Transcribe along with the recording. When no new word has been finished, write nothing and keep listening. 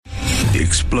The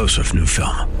explosive new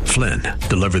film, Flynn,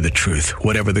 deliver the truth,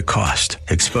 whatever the cost,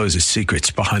 exposes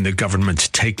secrets behind the government's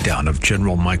takedown of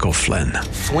General Michael Flynn.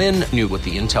 Flynn knew what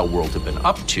the intel world had been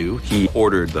up to. He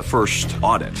ordered the first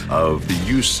audit of the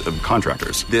use of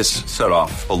contractors. This set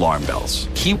off alarm bells.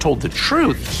 He told the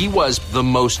truth. He was the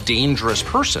most dangerous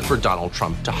person for Donald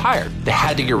Trump to hire. They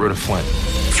had to get rid of Flynn.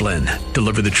 Flynn,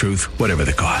 deliver the truth, whatever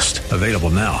the cost. Available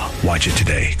now. Watch it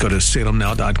today. Go to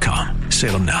salemnow.com.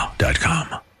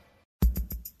 salemnow.com.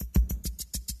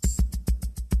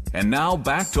 And now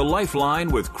back to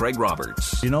Lifeline with Craig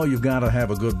Roberts. You know you've got to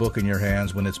have a good book in your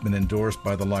hands when it's been endorsed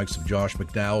by the likes of Josh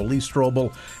McDowell, Lee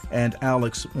Strobel, and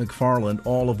Alex McFarland,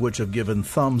 all of which have given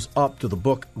thumbs up to the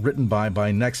book written by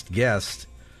my next guest.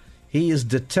 He is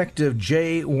Detective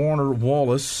J. Warner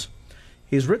Wallace.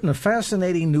 He's written a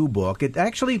fascinating new book. It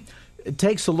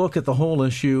takes a look at the whole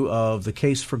issue of the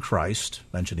case for Christ,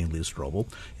 mentioning Lee Strobel.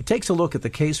 It takes a look at the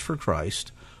case for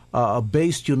Christ,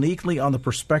 based uniquely on the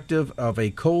perspective of a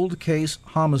cold case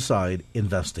homicide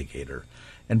investigator.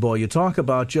 And boy, you talk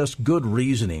about just good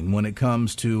reasoning when it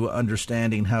comes to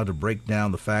understanding how to break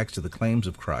down the facts of the claims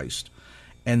of Christ,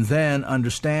 and then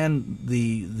understand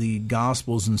the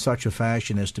Gospels in such a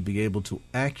fashion as to be able to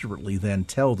accurately then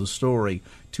tell the story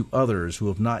to others who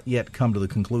have not yet come to the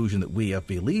conclusion that we as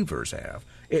believers have.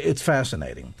 It's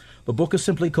fascinating. The book is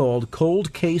simply called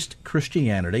Cold Case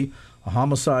Christianity. A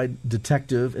homicide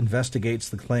detective investigates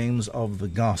the claims of the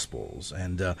Gospels.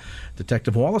 And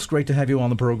Detective Wallace, great to have you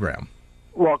on the program.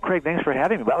 Well, Craig, thanks for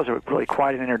having me. That was really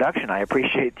quite an introduction. I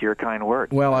appreciate your kind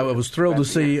words. Well, I was thrilled to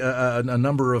see a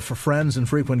number of friends and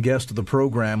frequent guests of the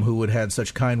program who had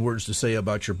such kind words to say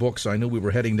about your book, so I knew we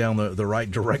were heading down the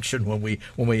right direction when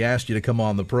we asked you to come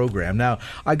on the program. Now,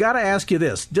 I got to ask you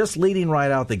this, just leading right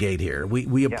out the gate here.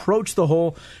 We approach the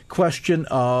whole question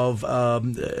of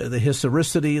the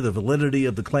historicity, the validity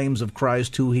of the claims of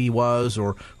Christ, who he was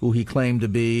or who he claimed to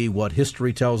be, what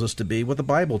history tells us to be, what the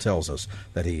Bible tells us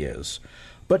that he is.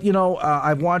 But, you know,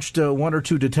 I've watched one or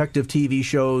two detective TV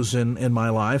shows in my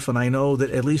life, and I know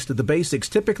that at least at the basics,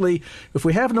 typically, if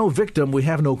we have no victim, we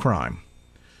have no crime.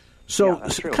 So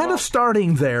kind of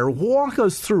starting there, walk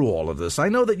us through all of this. I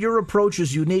know that your approach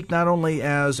is unique not only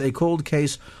as a cold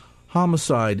case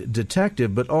homicide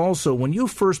detective, but also when you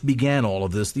first began all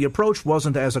of this, the approach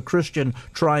wasn't as a Christian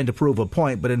trying to prove a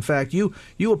point, but in fact, you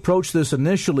approached this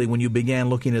initially when you began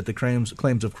looking at the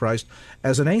claims of Christ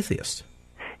as an atheist.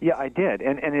 Yeah, I did,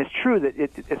 and it's true that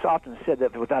it's often said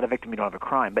that without a victim you don't have a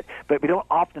crime, but we don't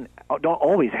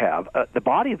always have the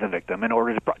body of the victim in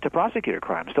order to prosecute a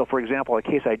crime. So, for example, a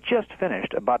case I just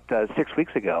finished about 6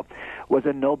 weeks ago was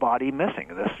a no body missing.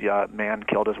 This man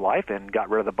killed his wife and got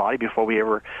rid of the body before we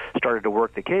ever started to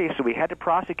work the case, so we had to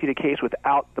prosecute a case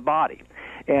without the body.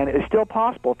 And it's still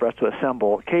possible for us to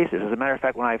assemble cases. As a matter of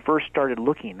fact, when I first started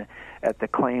looking at the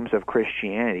claims of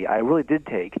Christianity, I really did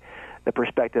take the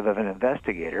perspective of an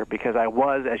investigator, because I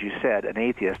was, as you said, an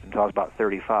atheist until I was about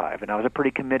 35, and I was a pretty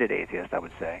committed atheist, I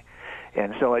would say.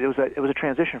 And so it was a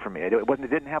transition for me. It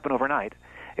didn't happen overnight.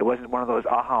 It wasn't one of those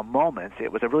aha moments.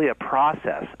 It was really a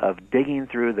process of digging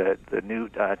through the New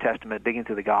Testament, digging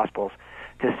through the Gospels,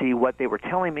 to see what they were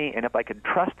telling me and if I could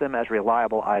trust them as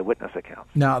reliable eyewitness accounts.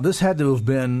 Now, this had to have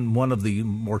been one of the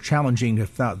more challenging,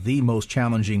 if not the most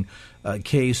challenging,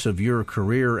 case of your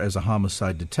career as a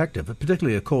homicide detective,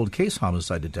 particularly a cold case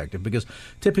homicide detective, because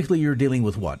typically you're dealing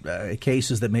with what?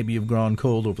 Cases that maybe have gone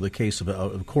cold over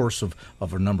the course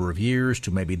of a number of years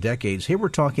to maybe decades. Here we're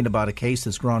talking about a case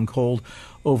that's gone cold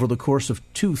over the course of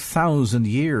 2,000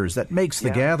 years. That makes the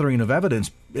gathering of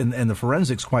evidence and the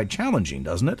forensics quite challenging,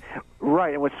 doesn't it?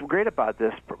 Right, and what's great about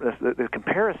the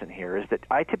comparison here is that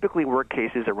I typically work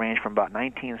cases that range from about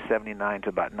 1979 to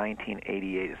about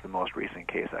 1988 is the most recent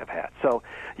case I've had. So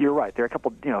you're right, they're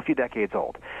a few decades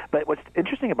old. But what's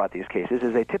interesting about these cases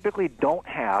is they typically don't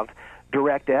have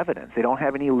direct evidence. They don't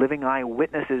have any living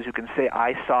eyewitnesses who can say,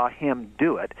 I saw him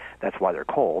do it. That's why they're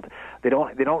cold. They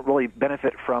don't really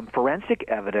benefit from forensic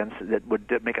evidence that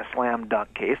would make a slam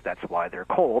dunk case. That's why they're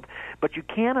cold. But you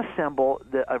can assemble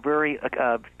a very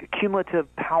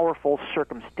cumulative, powerful,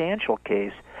 circumstantial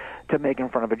case to make in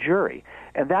front of a jury.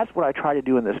 And that's what I try to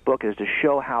do in this book, is to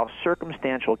show how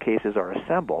circumstantial cases are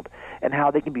assembled and how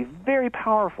they can be very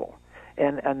powerful.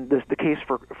 And the case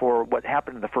for what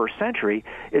happened in the first century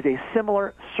is a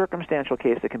similar circumstantial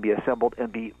case that can be assembled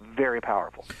and be very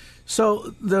powerful.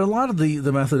 So there are a lot of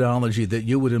the methodology that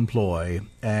you would employ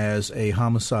as a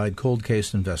homicide cold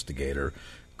case investigator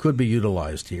could be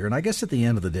utilized here. And I guess at the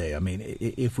end of the day, I mean,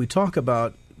 if we talk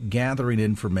about gathering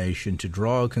information to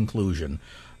draw a conclusion,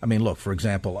 I mean, look, for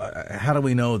example, how do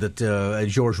we know that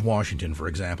George Washington, for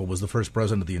example, was the first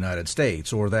president of the United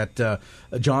States, or that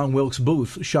John Wilkes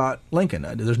Booth shot Lincoln?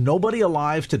 There's nobody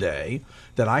alive today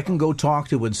that I can go talk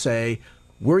to and say,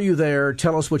 were you there?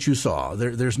 Tell us what you saw.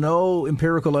 There's no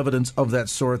empirical evidence of that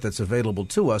sort that's available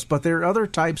to us, but there are other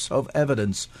types of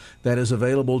evidence that is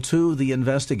available to the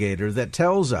investigator that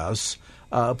tells us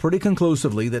pretty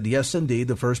conclusively that, yes, indeed,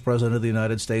 the first president of the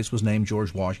United States was named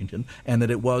George Washington, and that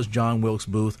it was John Wilkes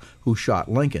Booth who shot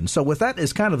Lincoln. So with that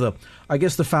as kind of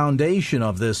the foundation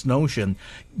of this notion,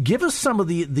 give us some of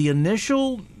the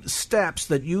initial steps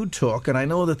that you took, and I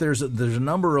know that there's a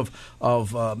number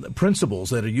of principles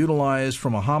that are utilized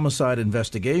from a homicide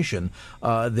investigation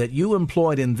that you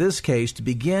employed in this case to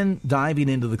begin diving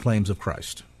into the claims of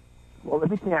Christ. Well,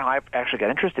 let me tell you how I actually got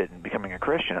interested in becoming a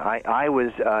Christian. I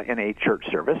was in a church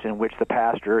service in which the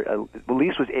pastor at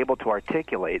least was able to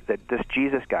articulate that this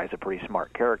Jesus guy is a pretty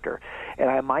smart character, and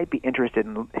I might be interested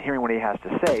in hearing what he has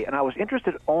to say. And I was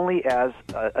interested only as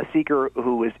a seeker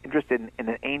who was interested in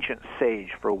an ancient sage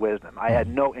for wisdom. I had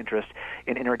no interest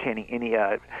in entertaining any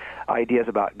ideas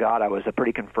about God. I was a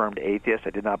pretty confirmed atheist. I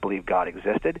did not believe God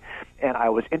existed. And I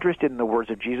was interested in the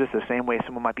words of Jesus the same way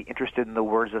someone might be interested in the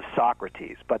words of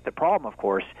Socrates. But the problem, of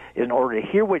course, is in order to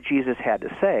hear what Jesus had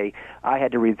to say, I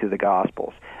had to read through the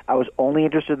Gospels. I was only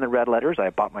interested in the red letters. I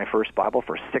bought my first Bible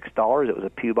for $6. It was a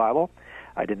Pew Bible.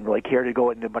 I didn't really care to go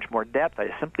into much more depth. I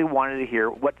simply wanted to hear,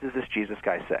 what does this Jesus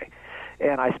guy say?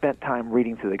 And I spent time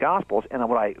reading through the Gospels, and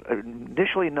what I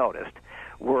initially noticed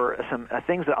were some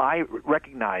things that I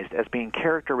recognized as being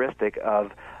characteristic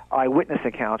of eyewitness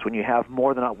accounts when you have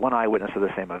more than one eyewitness of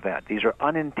the same event. These are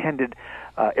unintended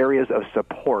areas of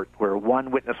support where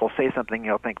one witness will say something,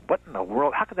 you'll think, what in the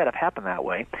world, how could that have happened that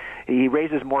way? He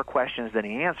raises more questions than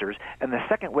he answers, and the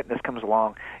second witness comes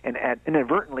along and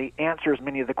inadvertently answers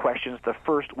many of the questions the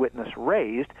first witness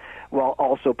raised while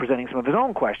also presenting some of his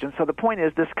own questions. So the point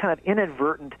is this kind of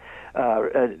inadvertent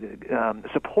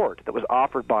support that was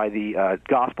offered by the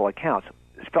gospel accounts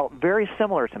felt very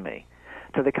similar to me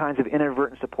to the kinds of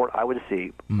inadvertent support I would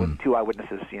see when two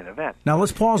eyewitnesses see an event. Now,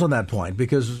 let's pause on that point,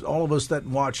 because all of us that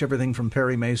watch everything from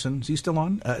Perry Mason, is he still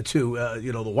on, to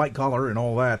the white collar and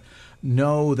all that,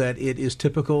 know that it is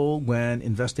typical when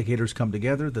investigators come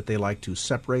together that they like to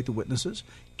separate the witnesses,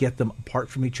 get them apart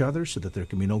from each other so that there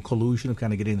can be no collusion of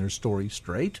kind of getting their story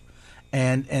straight,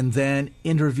 and then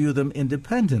interview them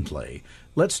independently.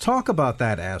 Let's talk about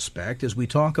that aspect as we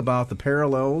talk about the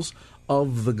parallels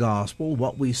of the gospel,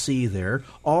 what we see there,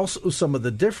 also some of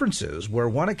the differences where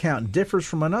one account differs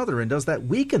from another, and does that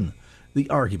weaken the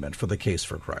argument for the case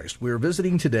for Christ. We're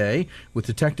visiting today with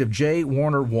Detective J.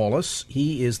 Warner Wallace.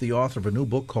 He is the author of a new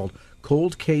book called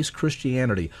Cold Case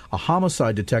Christianity. A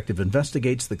homicide detective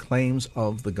investigates the claims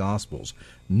of the Gospels.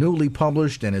 Newly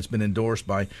published, and it's been endorsed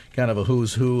by kind of a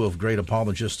who's who of great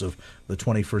apologists of the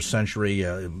 21st century.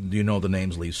 You know the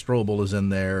names. Lee Strobel is in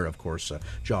there. Of course,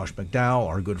 Josh McDowell,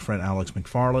 our good friend Alex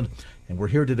McFarland. And we're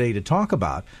here today to talk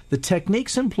about the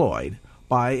techniques employed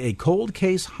by a cold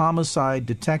case homicide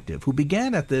detective who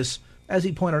began at this, as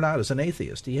he pointed out, as an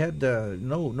atheist. He had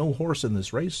no horse in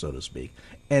this race, so to speak.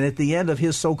 And at the end of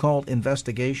his so-called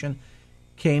investigation,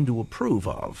 came to approve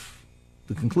of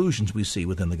the conclusions we see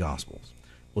within the Gospels.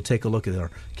 We'll take a look at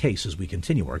our case as we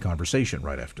continue our conversation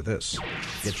right after this.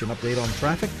 Get you an update on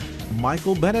traffic.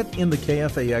 Michael Bennett in the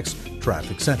KFAX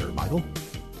Traffic Center. Michael?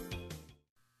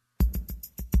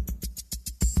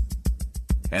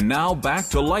 And now back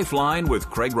to Lifeline with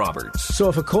Craig Roberts. So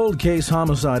if a cold case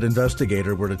homicide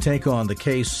investigator were to take on the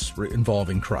case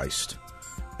involving Christ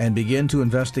and begin to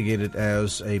investigate it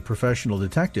as a professional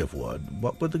detective would,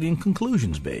 what would the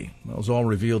conclusions be? Well, it's all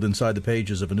revealed inside the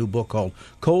pages of a new book called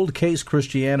Cold Case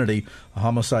Christianity. A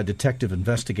homicide detective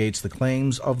investigates the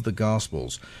claims of the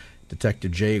Gospels.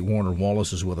 Detective J. Warner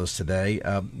Wallace is with us today.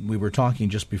 We were talking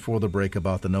just before the break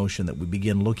about the notion that we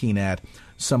begin looking at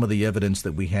some of the evidence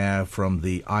that we have from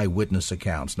the eyewitness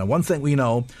accounts. Now, one thing we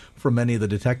know from many of the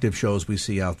detective shows we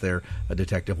see out there,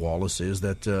 Detective Wallace, is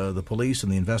that the police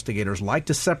and the investigators like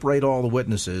to separate all the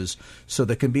witnesses so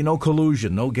there can be no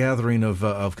collusion, no gathering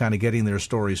of kind of getting their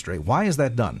story straight. Why is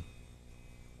that done?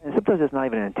 And sometimes it's not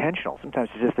even intentional. Sometimes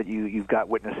it's just that you've got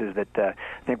witnesses that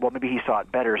think, well, maybe he saw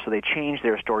it better, so they change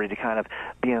their story to kind of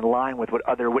be in line with what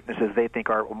other witnesses they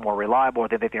think are more reliable, or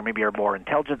they think they maybe are more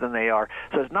intelligent than they are.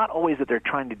 So it's not always that they're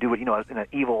trying to do it, in an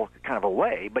evil kind of a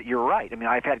way. But you're right. I mean,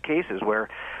 I've had cases where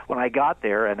when I got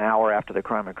there an hour after the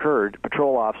crime occurred,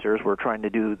 patrol officers were trying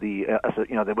to do the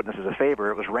witnesses a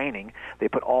favor. It was raining. They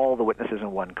put all the witnesses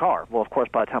in one car. Well, of course,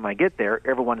 by the time I get there,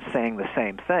 everyone's saying the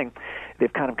same thing.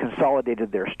 They've kind of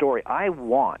consolidated their story. I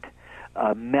want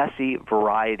a messy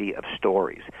variety of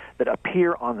stories that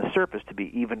appear on the surface to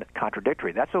be even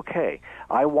contradictory. That's okay.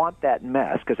 I want that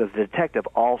mess because as a detective,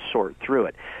 I'll sort through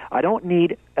it. I don't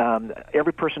need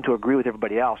every person to agree with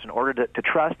everybody else in order to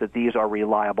trust that these are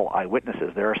reliable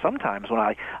eyewitnesses. There are some times when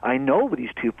I know these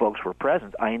two folks were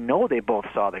present. I know they both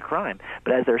saw the crime,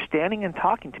 but as they're standing and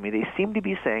talking to me, they seem to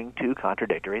be saying two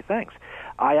contradictory things.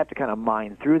 I have to kind of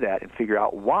mine through that and figure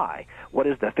out why. What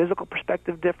is the physical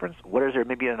perspective difference? What is there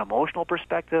maybe an emotional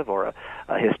perspective or a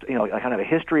kind of a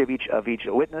history of each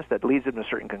witness that leads them to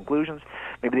certain conclusions?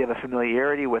 Maybe they have a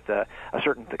familiarity with a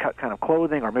certain kind of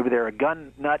clothing, or maybe they're a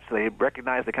gun nut, so they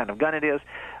recognize the kind of gun it is.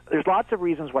 There's lots of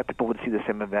reasons why people would see the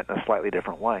same event in a slightly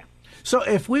different way. So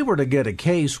if we were to get a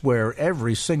case where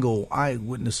every single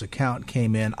eyewitness account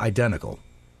came in identical,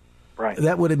 right,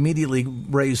 that would immediately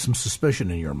raise some suspicion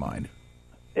in your mind.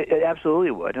 It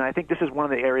absolutely would, and I think this is one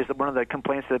of the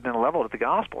complaints that have been leveled at the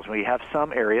Gospels. We have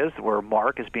some areas where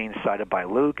Mark is being cited by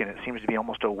Luke, and it seems to be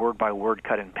almost a word-by-word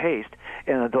cut and paste.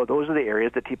 And those are the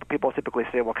areas that people typically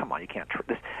say, "Well, come on, you can't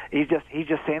this." He's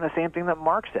just saying the same thing that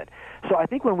Mark said. So I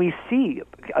think when we see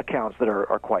accounts that are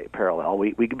quite parallel,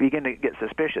 we begin to get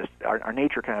suspicious. Our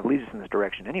nature kind of leads us in this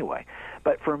direction anyway.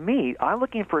 But for me, I'm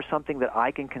looking for something that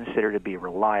I can consider to be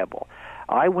reliable.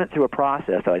 I went through a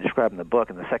process that I describe in the book,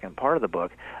 in the second part of the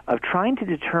book, of trying to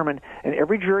determine, and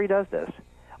every jury does this,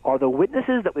 are the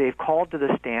witnesses that they've called to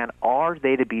the stand, are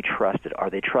they to be trusted? Are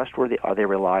they trustworthy? Are they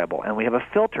reliable? And we have a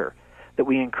filter that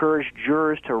we encourage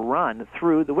jurors to run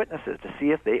through the witnesses to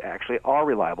see if they actually are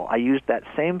reliable. I used that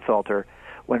same filter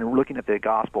when looking at the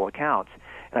gospel accounts,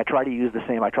 and I try to use the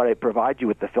same. I try to provide you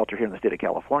with the filter here in the state of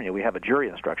California. We have a jury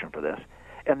instruction for this,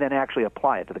 and then actually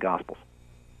apply it to the Gospels.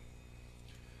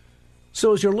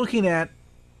 So as you're looking at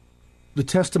the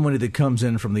testimony that comes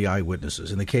in from the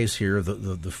eyewitnesses, in the case here,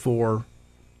 the four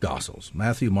Gospels,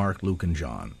 Matthew, Mark, Luke, and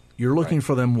John, you're looking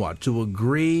for them, to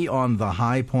agree on the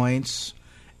high points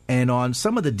and on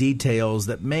some of the details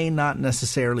that may not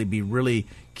necessarily be really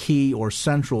key or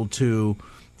central to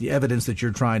the evidence that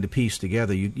you're trying to piece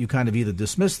together. You kind of either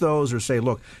dismiss those or say,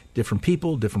 look, different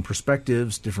people, different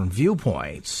perspectives, different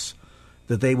viewpoints,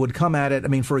 that they would come at it. I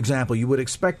mean, for example, you would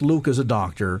expect Luke as a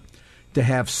doctor to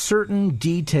have certain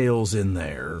details in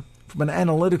there from an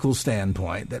analytical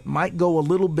standpoint that might go a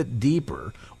little bit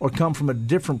deeper or come from a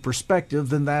different perspective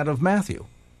than that of Matthew.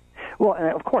 Well,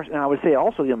 and of course, and I would say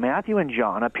also, Matthew and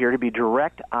John appear to be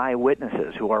direct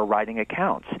eyewitnesses who are writing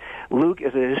accounts. Luke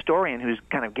is a historian who's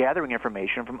kind of gathering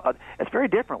information from. It's very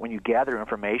different when you gather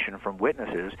information from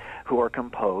witnesses who are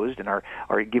composed and are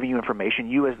giving you information.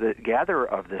 You, as the gatherer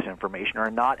of this information,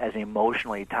 are not as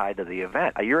emotionally tied to the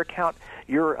event. Your account,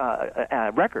 your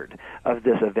record of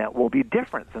this event will be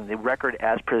different than the record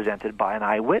as presented by an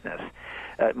eyewitness.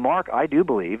 Mark, I do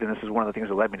believe, and this is one of the things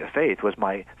that led me to faith, was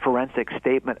my forensic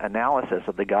statement analysis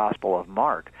of the Gospel of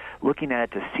Mark, looking at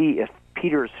it to see if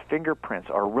Peter's fingerprints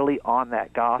are really on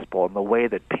that gospel in the way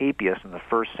that Papias in the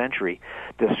first century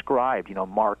described,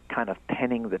 Mark kind of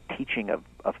penning the teaching of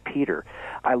Peter.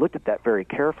 I looked at that very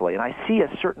carefully, and I see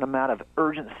a certain amount of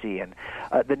urgency, and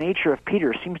the nature of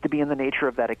Peter seems to be in the nature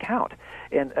of that account.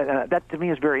 And that, to me,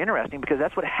 is very interesting because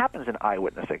that's what happens in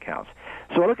eyewitness accounts.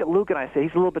 So I look at Luke and I say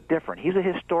he's a little bit different. He's a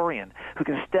historian who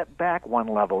can step back one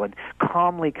level and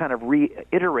calmly kind of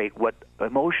reiterate what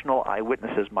emotional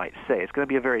eyewitnesses might say. It's going to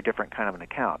be a very different kind of an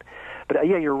account. But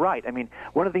yeah, you're right. I mean,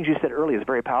 one of the things you said earlier is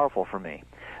very powerful for me.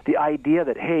 The idea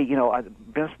that, hey,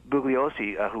 Vince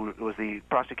Bugliosi, who was the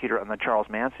prosecutor on the Charles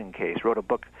Manson case, wrote a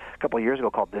book a couple of years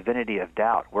ago called Divinity of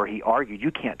Doubt, where he argued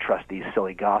you can't trust these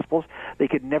silly Gospels. They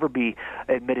could never be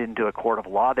admitted into a court of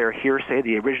law. They're hearsay.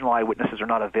 The original eyewitnesses are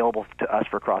not available to us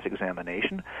for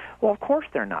cross-examination. Well, of course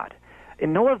they're not.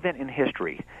 In no event in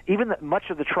history, even much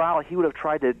of the trial he would have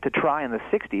tried to try in the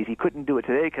 60s, he couldn't do it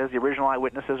today because the original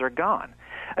eyewitnesses are gone.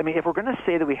 I mean, if we're going to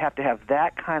say that we have to have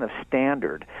that kind of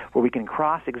standard where we can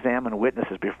cross-examine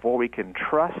witnesses before we can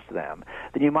trust them,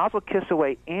 then you might as well kiss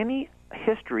away any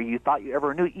history you thought you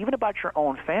ever knew, even about your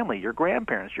own family, your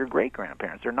grandparents, your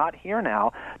great-grandparents. They're not here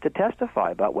now to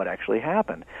testify about what actually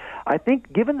happened. I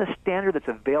think given the standard that's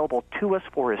available to us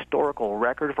for historical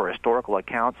record, for historical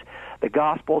accounts, the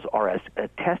Gospels are as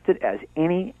attested as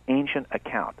any ancient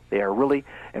account. They are really,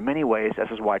 in many ways, this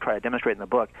is why I try to demonstrate in the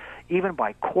book, even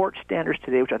by court standards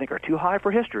today, which I think are too high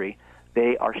for history,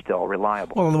 they are still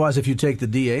reliable. Well, otherwise, if you take the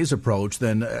DA's approach,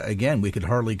 then, again, we could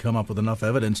hardly come up with enough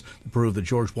evidence to prove that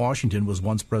George Washington was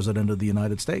once president of the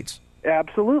United States.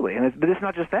 Absolutely, but it's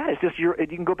not just that. It's just you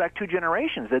can go back 2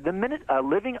 generations. The minute a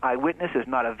living eyewitness is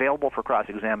not available for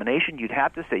cross-examination, you'd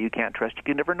have to say you can't trust. You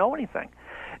can never know anything,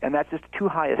 and that's just too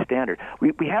high a standard.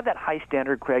 We have that high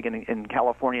standard, Craig, in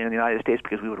California and in the United States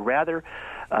because we would rather,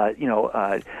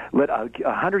 let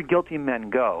 100 guilty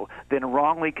men go than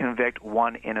wrongly convict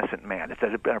one innocent man. It's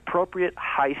an appropriate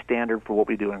high standard for what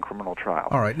we do in criminal trial.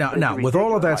 All right, now, with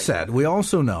all of that said, we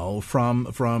also know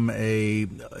from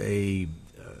a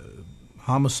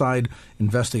homicide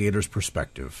investigator's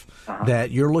perspective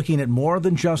that you're looking at more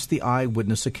than just the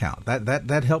eyewitness account.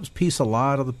 That helps piece a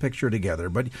lot of the picture together.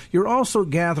 But you're also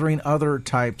gathering other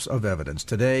types of evidence.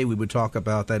 Today we would talk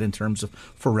about that in terms of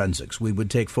forensics. We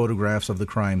would take photographs of the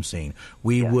crime scene.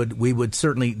 We would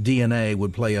certainly DNA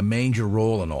would play a major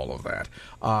role in all of that.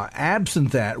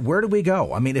 Absent that, where do we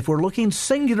go? I mean, if we're looking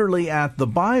singularly at the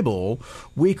Bible,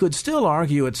 we could still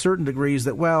argue at certain degrees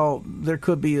that, well, there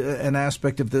could be an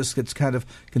aspect of this that's kind of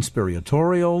conspiratorial.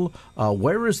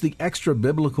 Where is the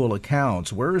extra-biblical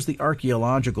accounts? Where is the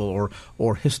archaeological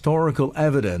or historical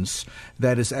evidence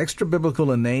that is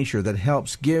extra-biblical in nature that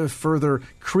helps give further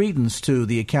credence to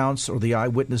the accounts or the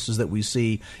eyewitnesses that we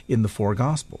see in the 4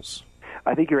 Gospels?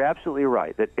 I think you're absolutely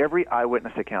right that every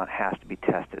eyewitness account has to be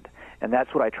tested. And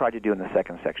that's what I tried to do in the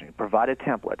second section, provide a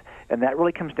template. And that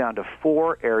really comes down to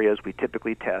 4 areas we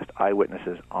typically test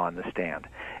eyewitnesses on the stand.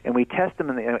 And we test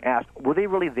them and ask, were they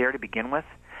really there to begin with?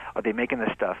 Are they making this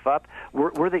stuff up?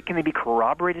 Can they be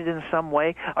corroborated in some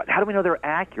way? How do we know they're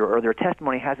accurate or their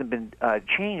testimony hasn't been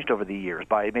changed over the years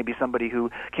by maybe somebody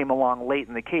who came along late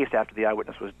in the case after the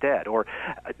eyewitness was dead? Or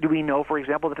do we know, for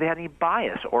example, that they had any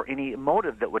bias or any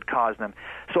motive that would cause them?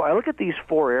 So I look at these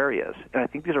 4 areas, and I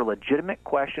think these are legitimate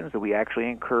questions that we actually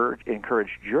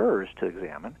encourage jurors to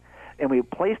examine, and we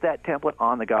place that template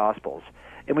on the Gospels.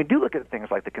 And we do look at things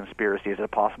like the conspiracy. Is it a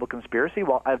possible conspiracy?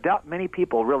 Well, I doubt many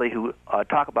people really who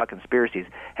talk about conspiracies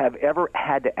have ever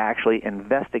had to actually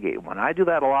investigate one. I do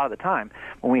that a lot of the time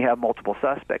when we have multiple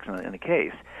suspects in a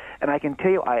case. And I can tell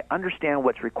you, I understand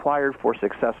what's required for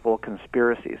successful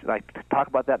conspiracies. And I talk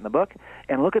about that in the book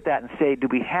and look at that and say, do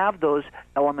we have those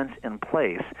elements in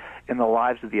place in the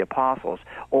lives of the apostles?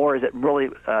 Or is it really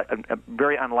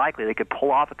very unlikely they could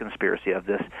pull off a conspiracy of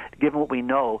this, given what we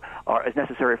know is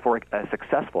necessary for a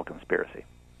successful conspiracy?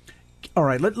 All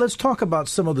right, let's talk about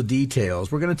some of the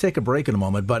details. We're going to take a break in a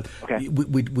moment, but okay.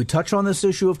 we touch on this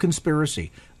issue of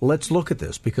conspiracy. Let's look at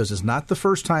this because it's not the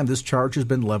first time this charge has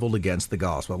been leveled against the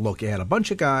gospel. Look, you had a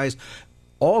bunch of guys,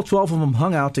 all 12 of them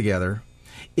hung out together.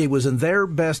 It was in their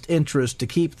best interest to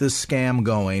keep this scam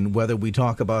going, whether we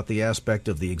talk about the aspect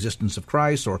of the existence of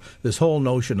Christ or this whole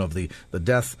notion of the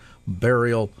death,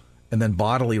 burial, and then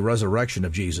bodily resurrection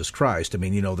of Jesus Christ. I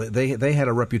mean, you know, they had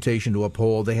a reputation to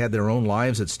uphold. They had their own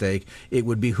lives at stake. It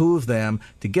would behoove them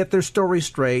to get their story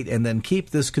straight and then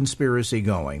keep this conspiracy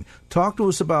going. Talk to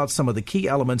us about some of the key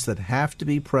elements that have to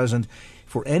be present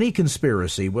for any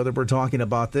conspiracy, whether we're talking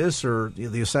about this or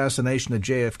the assassination of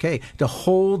JFK, to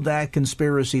hold that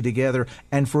conspiracy together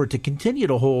and for it to continue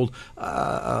to hold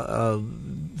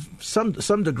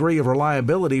some degree of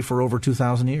reliability for over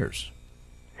 2,000 years.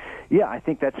 Yeah, I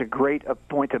think that's a great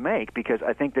point to make because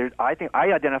I think I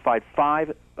identified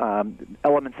 5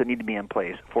 elements that need to be in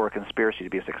place for a conspiracy to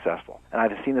be successful. And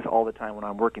I've seen this all the time when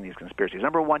I'm working these conspiracies.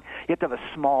 Number 1, you have to have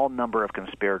a small number of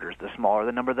conspirators. The smaller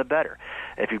the number, the better.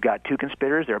 If you've got 2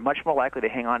 conspirators, they're much more likely to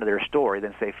hang on to their story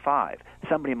than, say, 5.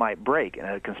 Somebody might break in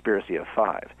a conspiracy of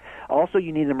 5. Also,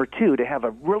 you need, number 2, to have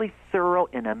a really thorough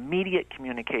and immediate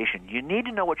communication. You need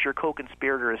to know what your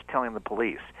co-conspirator is telling the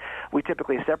police. We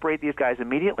typically separate these guys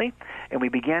immediately, and we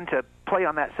begin to play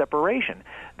on that separation.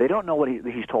 They don't know what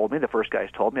he's told me, the first guy's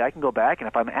told me. I can go back, and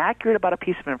if I'm accurate about a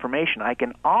piece of information, I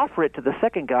can offer it to the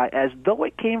second guy as though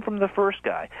it came from the first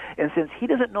guy. And since he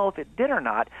doesn't know if it did or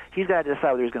not, he's got to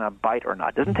decide whether he's going to bite or not.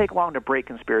 It doesn't take long to break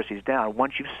conspiracies down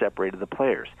once you've separated the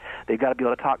players. They've got to be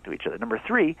able to talk to each other. Number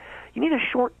 3, you need a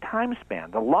short time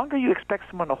span. The longer you expect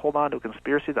someone to hold on to a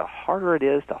conspiracy, the harder it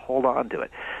is to hold on to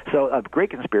it. So a great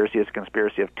conspiracy is a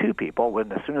conspiracy of 2 people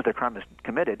when as soon as the crime is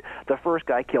committed, the first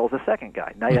guy kills the second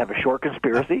guy. Now you have a short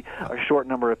conspiracy, a short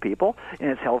number of people, and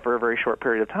it's held for a very short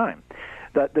period of time.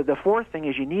 The 4th thing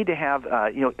is you need to have,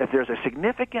 if there's a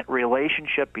significant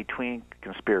relationship between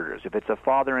conspirators, if it's a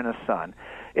father and a son,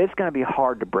 it's going to be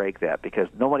hard to break that because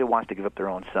nobody wants to give up their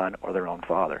own son or their own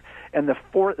father. And the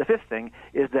 5th thing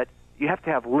is that you have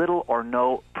to have little or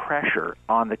no pressure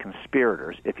on the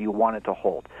conspirators if you want it to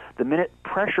hold. The minute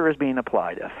pressure is being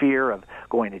applied, a fear of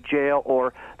going to jail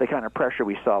or the kind of pressure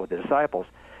we saw with the disciples,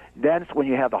 that's when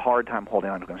you have a hard time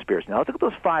holding on to a conspiracy. Now let's look at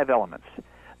those 5 elements.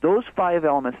 Those 5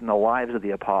 elements in the lives of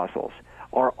the apostles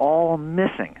are all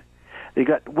missing. You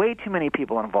got way too many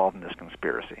people involved in this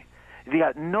conspiracy. You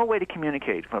got no way to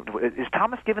communicate. Is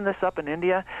Thomas giving this up in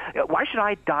India? Why should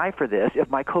I die for this if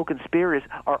my co-conspirators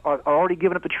are already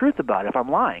giving up the truth about it, if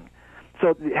I'm lying?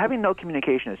 So having no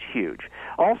communication is huge.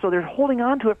 Also, they're holding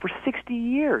on to it for 60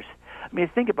 years. I mean,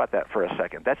 think about that for a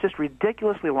second. That's just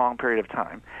ridiculously long period of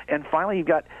time. And finally,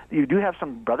 you do have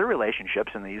some brother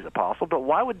relationships in these apostles, but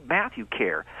why would Matthew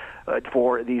care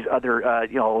for these other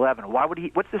 11? Why would he?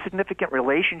 What's the significant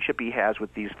relationship he has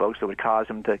with these folks that would cause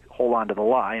him to hold on to the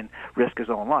lie and risk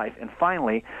his own life? And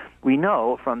finally, we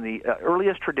know from the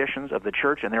earliest traditions of the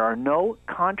church, and there are no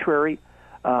contrary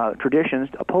traditions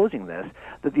opposing this,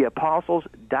 that the apostles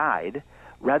died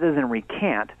rather than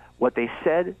recant what they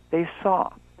said they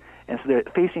saw. And so they're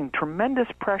facing tremendous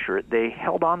pressure. They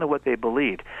held on to what they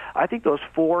believed. I think those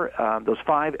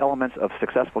 5 elements of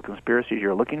successful conspiracies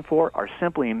you're looking for are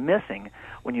simply missing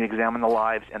when you examine the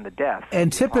lives and the deaths.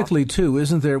 And typically, too,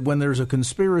 isn't there, when there's a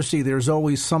conspiracy, there's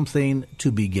always something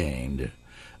to be gained.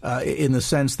 In the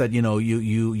sense that, you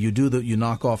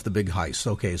knock off the big heist.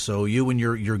 Okay, so you and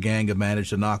your gang have managed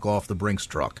to knock off the Brinks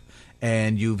truck,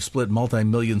 and you've split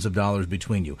multi-millions of dollars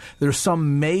between you. There's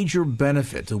some major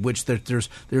benefit to which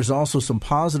there's also some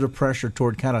positive pressure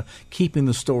toward kind of keeping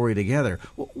the story together.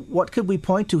 What could we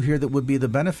point to here that would be the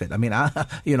benefit? I mean,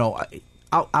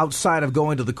 outside of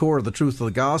going to the core of the truth of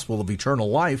the gospel of eternal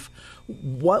life,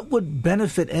 what would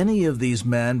benefit any of these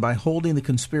men by holding the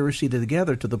conspiracy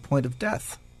together to the point of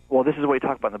death? Well, this is what we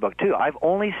talk about in the book, too. I've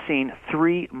only seen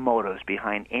 3 motives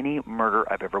behind any murder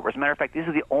I've ever worked. As a matter of fact, these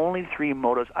are the only 3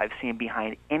 motives I've seen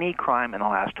behind any crime in the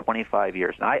last 25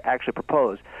 years. And I actually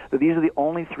propose that these are the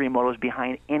only 3 motives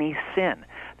behind any sin.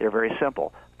 They're very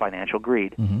simple: financial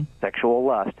greed, sexual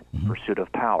lust, pursuit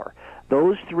of power.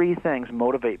 Those 3 things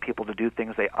motivate people to do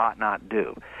things they ought not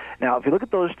do. Now, if you look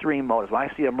at those 3 motives, when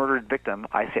I see a murdered victim,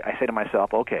 I say to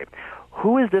myself, okay,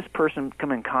 who is this person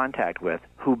come in contact with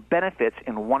who benefits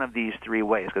in one of these 3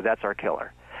 ways? Because that's our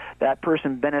killer. That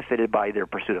person benefited by their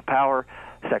pursuit of power,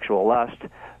 sexual lust,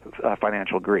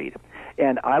 financial greed.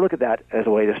 And I look at that as a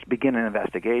way to begin an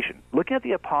investigation. Looking at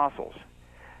the apostles,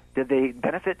 did they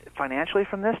benefit financially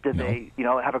from this? Did they,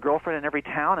 have a girlfriend in every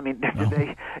town? I mean, did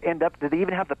they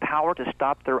even have the power to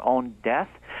stop their own death?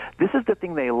 This is the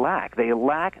thing they lack. They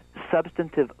lack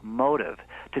substantive motive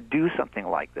to do something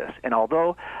like this. And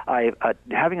although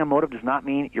having a motive does not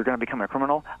mean you're going to become a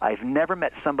criminal, I've never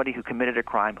met somebody who committed a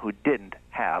crime who didn't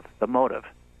have the motive.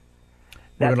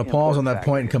 We're going to pause on that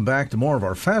point and come back to more of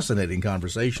our fascinating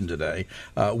conversation today.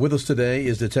 With us today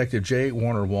is Detective J.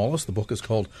 Warner Wallace. The book is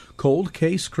called Cold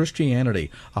Case Christianity.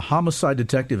 A homicide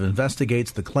detective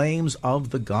investigates the claims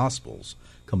of the Gospels.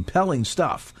 Compelling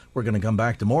stuff. We're going to come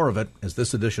back to more of it as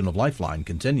this edition of Lifeline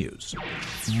continues.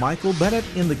 Michael Bennett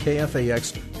in the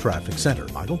KFAX Traffic Center.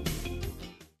 Michael?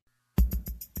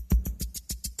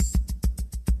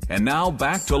 And now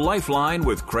back to Lifeline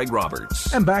with Craig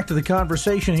Roberts. And back to the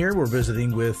conversation here. We're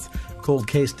visiting with cold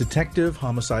case detective,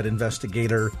 homicide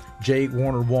investigator J.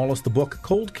 Warner Wallace. The book,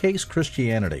 Cold Case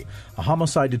Christianity. A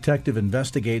homicide detective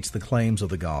investigates the claims of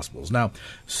the Gospels. Now,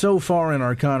 so far in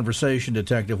our conversation,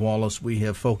 Detective Wallace, we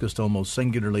have focused almost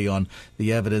singularly on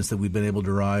the evidence that we've been able to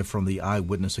derive from the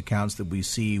eyewitness accounts that we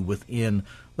see within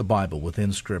the Bible,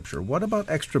 within Scripture. What about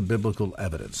extra-biblical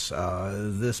evidence?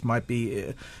 This might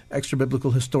be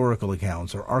extra-biblical historical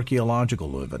accounts or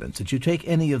archaeological evidence. Did you take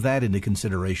any of that into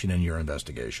consideration in your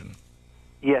investigation?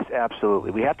 Yes, absolutely.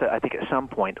 We have to, I think, at some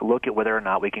point look at whether or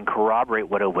not we can corroborate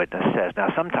what a witness says.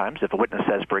 Now, sometimes if a witness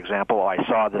says, for example, I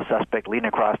saw the suspect lean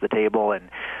across the table and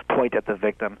point at the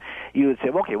victim, you would say,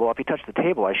 okay, well, if he touched the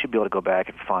table, I should be able to go back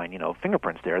and find,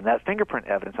 fingerprints there. And that fingerprint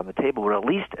evidence on the table would at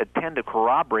least tend to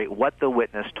corroborate what the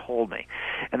witness told me.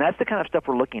 And that's the kind of stuff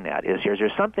we're looking at is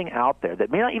there's something out there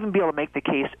that may not even be able to make the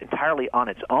case entirely on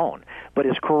its own, but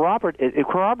it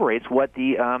corroborates what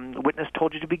the witness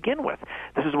told you to begin with.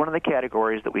 This is one of the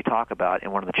categories that we talk about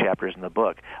in one of the chapters in the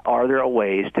book. Are there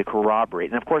ways to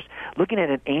corroborate? And of course, looking at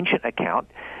an ancient account,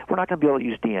 we're not going to be able to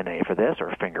use DNA for this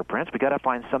or fingerprints. We've got to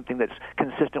find something that's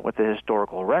consistent with the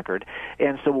historical record.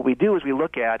 And so what we do is we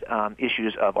look at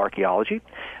issues of archaeology.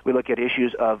 We look at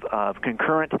issues of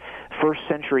concurrent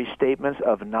first-century statements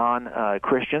of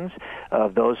non-Christians,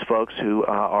 of those folks who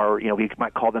are, we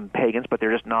might call them pagans, but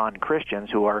they're just non-Christians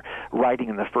who are writing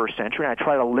in the first century. And I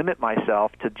try to limit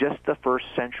myself to just the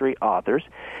first-century authors.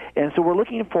 And so we're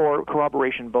looking for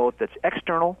corroboration both that's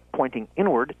external, pointing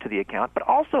inward to the account, but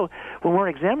also when we're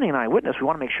examining an eyewitness, we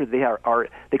want to make sure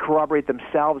they corroborate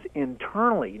themselves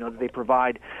internally, that they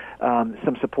provide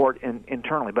some support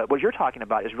internally. But what you're talking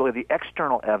about is really the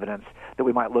external evidence that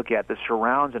we might look at that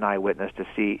surrounds an eyewitness to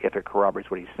see if it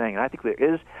corroborates what he's saying. And I think there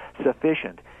is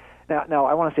sufficient Now,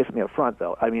 I want to say something up front,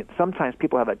 though. I mean, sometimes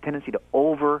people have a tendency to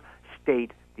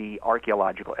overstate the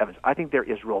archaeological evidence. I think there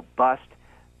is robust,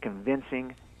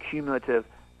 convincing, cumulative,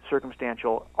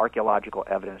 circumstantial archaeological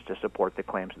evidence to support the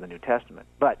claims of the New Testament.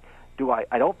 But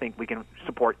I don't think we can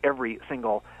support every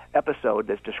single episode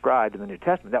that's described in the New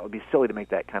Testament. That would be silly to make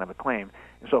that kind of a claim.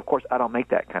 And so, of course, I don't make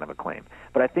that kind of a claim.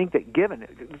 But I think that given,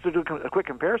 to do a quick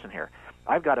comparison here,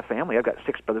 I've got a family, I've got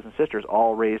 6 brothers and sisters,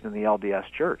 all raised in the LDS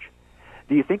Church.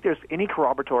 Do you think there's any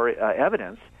corroboratory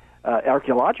evidence,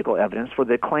 archaeological evidence, for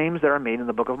the claims that are made in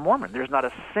the Book of Mormon? There's not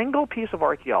a single piece of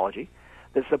archaeology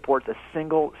that supports a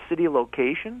single city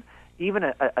location, even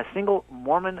a single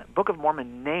Mormon Book of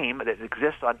Mormon name that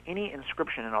exists on any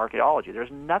inscription in archaeology. There's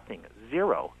nothing,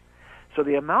 zero. So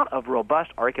the amount of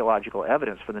robust archaeological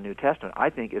evidence for the New Testament,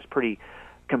 I think, is pretty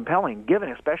compelling, given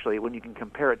especially when you can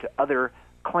compare it to other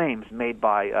claims made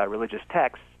by religious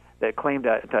texts that claim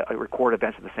to record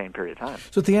events at the same period of time.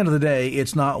 So at the end of the day,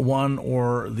 it's not one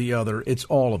or the other, it's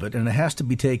all of it, and it has to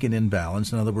be taken in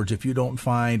balance. In other words, if you don't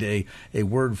find a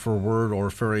word-for-word or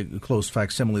very close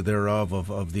facsimile thereof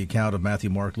of the account of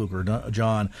Matthew, Mark, Luke, or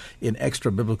John in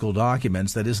extra-biblical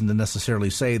documents, that isn't to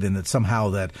necessarily say then that somehow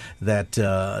that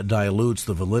dilutes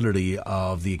the validity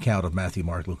of the account of Matthew,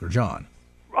 Mark, Luke, or John.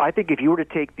 I think if you were to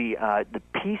take the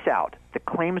piece out, the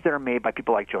claims that are made by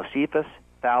people like Josephus,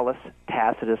 Thallus,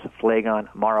 Tacitus, Phlegon,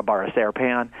 Marabar,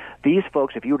 Serpan, these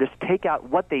folks, if you were to take out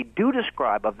what they do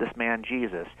describe of this man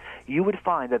Jesus, you would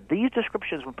find that these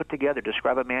descriptions, when put together,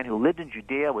 describe a man who lived in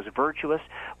Judea, was virtuous,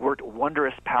 worked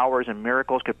wondrous powers and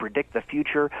miracles, could predict the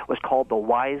future, was called the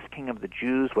wise king of the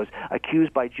Jews, was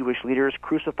accused by Jewish leaders,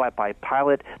 crucified by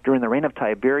Pilate during the reign of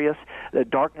Tiberius. The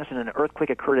darkness and an earthquake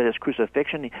occurred at his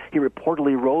crucifixion. He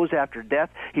reportedly rose after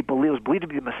death. He was believed to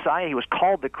be the Messiah. He was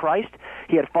called the Christ.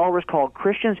 He had followers called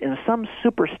Christians. In some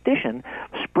superstition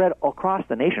spread across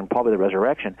the nation, probably the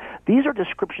resurrection. These are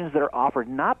descriptions that are offered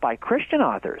not by Christian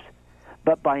authors,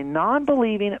 but by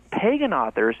non-believing pagan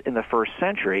authors in the first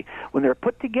century. When they're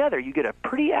put together, you get a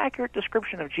pretty accurate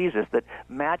description of Jesus that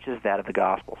matches that of the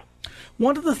Gospels.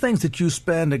 One of the things that you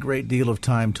spend a great deal of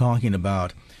time talking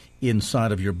about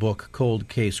inside of your book, Cold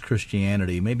Case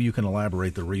Christianity, maybe you can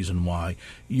elaborate the reason why.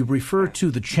 You refer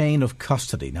to the chain of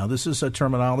custody. Now, this is a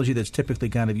terminology that's typically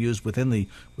kind of used within the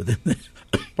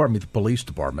pardon me, the police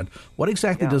department. What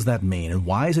exactly does that mean, and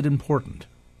why is it important?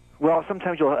 Well,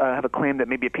 sometimes you'll have a claim that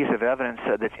maybe a piece of evidence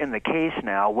that's in the case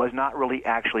now was not really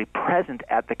actually present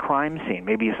at the crime scene.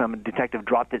 Maybe some detective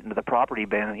dropped it into the property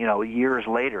bin, years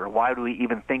later. Why do we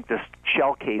even think this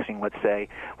shell casing, let's say,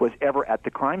 was ever at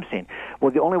the crime scene? Well,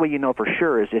 the only way you know for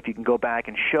sure is if you can go back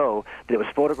and show that it was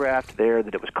photographed there,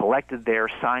 that it was collected there,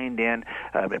 signed in,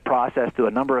 processed through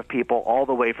a number of people all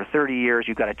the way for 30 years.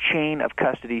 You've got a chain of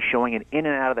custody showing it in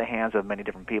and out of the hands of many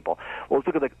different people. Well,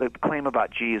 let's look at the claim about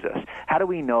Jesus. How do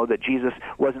we know that Jesus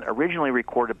wasn't originally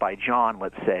recorded by John,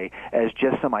 let's say, as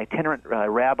just some itinerant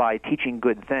rabbi teaching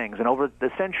good things? And over the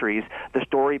centuries, the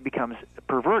story becomes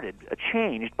perverted,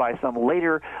 changed by some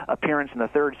later appearance in the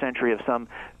 3rd century of some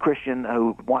Christian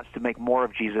who wants to make more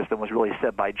of Jesus than was really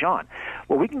said by John.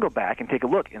 Well, we can go back and take a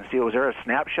look and see, was there a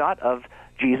snapshot of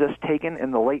Jesus taken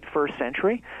in the late 1st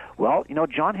century? Well,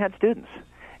 John had students,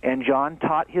 and John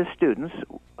taught his students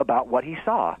about what he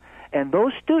saw. And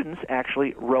those students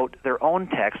actually wrote their own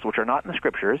texts, which are not in the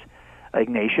Scriptures.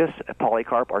 Ignatius,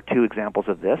 Polycarp are 2 examples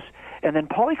of this. And then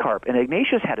Polycarp and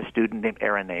Ignatius had a student named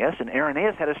Irenaeus, and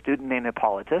Irenaeus had a student named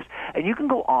Hippolytus. And you can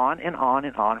go on and on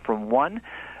and on from one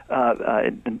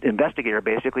investigator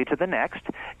basically to the next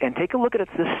and take a look at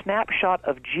the snapshot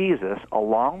of Jesus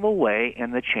along the way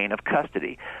in the chain of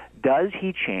custody. Does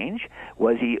he change?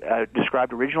 Was he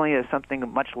described originally as something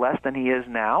much less than he is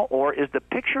now? Or is the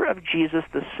picture of Jesus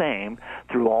the same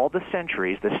through all the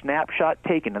centuries, the snapshot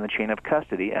taken in the chain of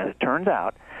custody? As it turns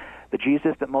out, the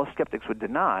Jesus that most skeptics would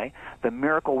deny, the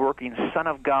miracle-working Son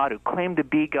of God who claimed to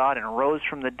be God and rose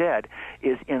from the dead,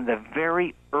 is in the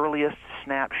very earliest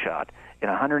snapshot in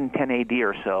 110 AD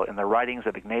or so in the writings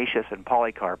of Ignatius and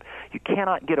Polycarp. You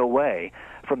cannot get away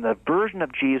from the version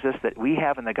of Jesus that we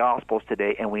have in the Gospels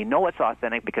today, and we know it's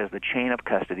authentic because the chain of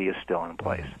custody is still in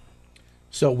place.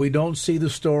 So we don't see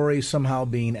the story somehow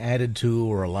being added to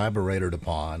or elaborated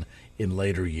upon in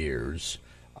later years.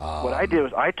 What I did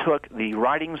was I took the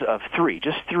writings of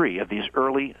just three of these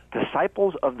early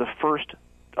disciples of the first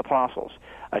apostles.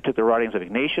 I took the writings of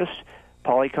Ignatius,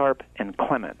 Polycarp, and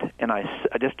Clement, and I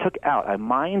just I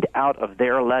mined out of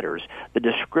their letters the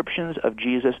descriptions of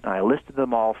Jesus, and I listed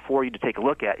them all for you to take a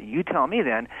look at. You tell me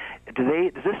then,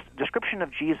 does this description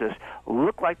of Jesus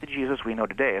look like the Jesus we know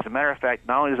today? As a matter of fact,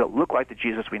 not only does it look like the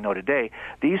Jesus we know today,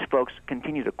 these folks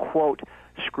continue to quote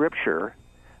Scripture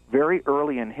very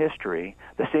early in history,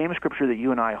 the same Scripture that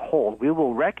you and I hold, we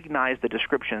will recognize the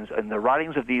descriptions in the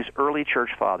writings of these early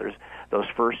church fathers, those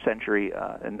first century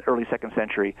and early second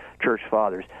century church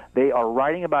fathers. They are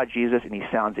writing about Jesus, and he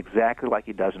sounds exactly like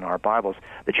he does in our Bibles.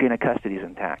 The chain of custody is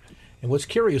intact. And what's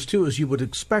curious, too, is you would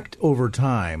expect over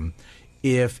time,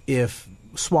 if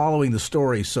swallowing the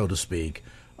story, so to speak,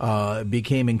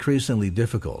 became increasingly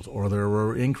difficult, or there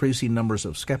were increasing numbers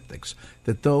of skeptics,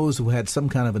 that those who had some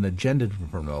kind of an agenda to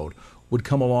promote would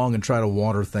come along and try to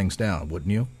water things down,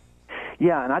 wouldn't you?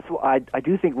 Yeah, and that's what I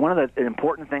do think one of the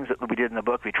important things that we did in the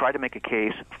book, we tried to make a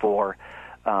case for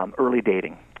early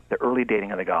dating, the early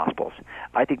dating of the Gospels.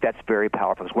 I think that's very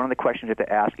powerful. It's one of the questions you have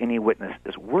to ask any witness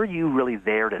is, were you really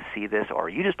there to see this, or are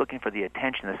you just looking for the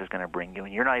attention this is going to bring you,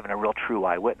 and you're not even a real true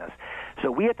eyewitness? So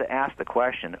we have to ask the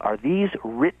question, are these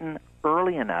written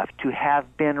early enough to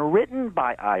have been written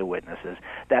by eyewitnesses?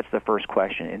 That's the first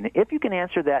question. And if you can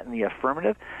answer that in the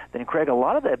affirmative, then, Craig, a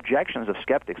lot of the objections of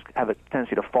skeptics have a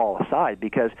tendency to fall aside,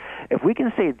 because if we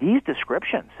can say these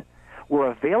descriptions were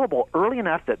available early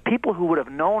enough that people who would have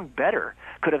known better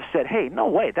could have said, hey, no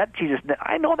way, that Jesus,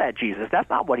 I know that Jesus, that's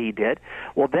not what he did.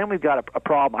 Well, then we've got a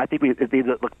problem. I think they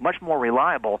look much more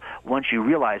reliable once you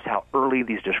realize how early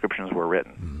these descriptions were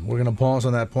written. We're going to pause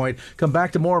on that point. Come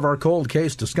back to more of our cold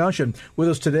case discussion. With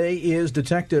us today is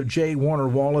Detective J. Warner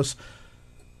Wallace,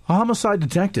 a homicide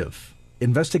detective,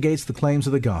 investigates the claims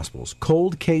of the Gospels.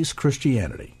 Cold Case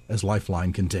Christianity, as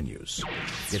Lifeline continues.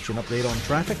 Get you an update on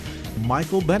traffic.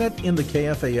 Michael Bennett in the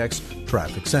KFAX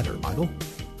Traffic Center. Michael?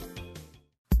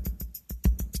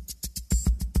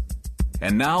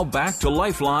 And now back to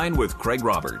Lifeline with Craig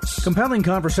Roberts. Compelling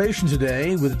conversation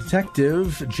today with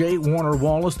Detective J. Warner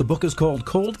Wallace. The book is called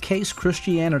Cold Case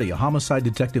Christianity. A homicide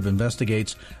detective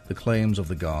investigates the claims of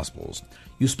the Gospels.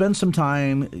 You spend some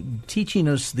time teaching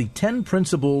us the 10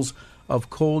 principles of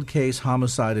cold case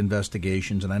homicide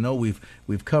investigations, and I know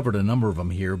we've covered a number of them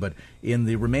here, but in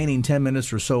the remaining 10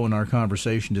 minutes or so in our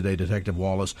conversation today, Detective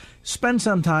Wallace, spend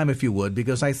some time, if you would,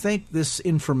 because I think this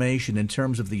information in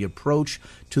terms of the approach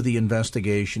to the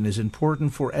investigation is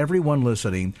important for everyone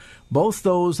listening, both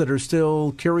those that are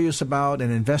still curious about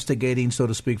and investigating, so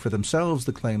to speak, for themselves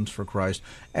the claims for Christ,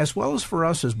 as well as for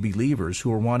us as believers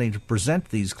who are wanting to present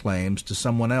these claims to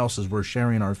someone else as we're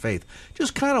sharing our faith.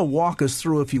 Just kind of walk us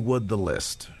through, if you would, the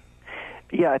list.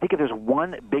 Yeah, I think if there's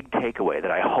one big takeaway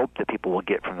that I hope that people will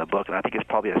get from the book, and I think it's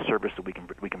probably a service that we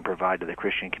can provide to the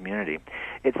Christian community,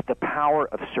 it's the power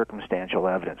of circumstantial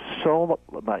evidence. So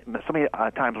many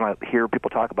times when I hear people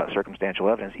talk about circumstantial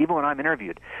evidence, even when I'm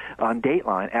interviewed on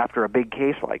Dateline after a big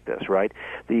case like this, right,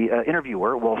 the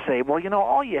interviewer will say, well,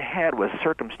 all you had was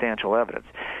circumstantial evidence.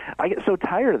 I get so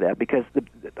tired of that because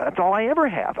that's all I ever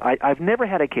have. I've never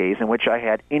had a case in which I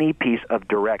had any piece of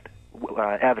direct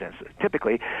evidence.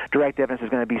 Typically, direct evidence is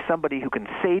going to be somebody who can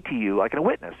say to you, like a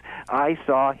witness, I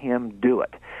saw him do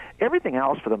it. Everything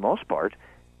else, for the most part,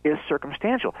 is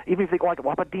circumstantial. Even if they go like,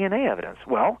 what about DNA evidence?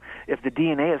 Well, if the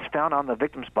DNA is found on the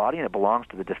victim's body and it belongs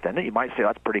to the defendant, you might say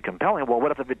that's pretty compelling. Well,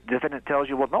 what if the defendant tells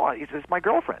you, well, no, it's my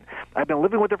girlfriend. I've been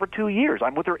living with her for 2 years.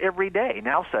 I'm with her every day.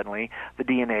 Now suddenly the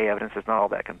DNA evidence is not all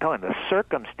that compelling. The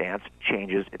circumstance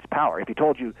changes its power. If he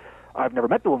told you, I've never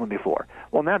met the woman before,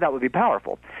 well, now that would be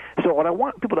powerful. So what I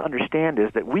want people to understand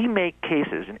is that we make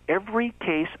cases, in every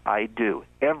case I do,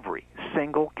 every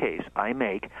single case I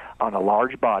make on a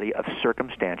large body of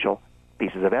circumstantial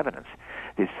pieces of evidence.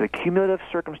 It's the cumulative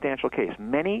circumstantial case.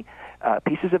 Many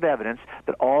pieces of evidence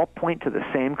that all point to the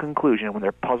same conclusion. When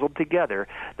they're puzzled together,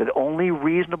 the only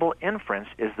reasonable inference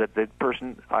is that the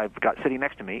person I've got sitting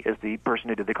next to me is the person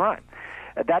who did the crime.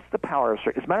 That's the power of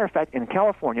circumstantial. As a matter of fact, in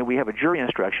California, we have a jury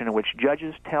instruction in which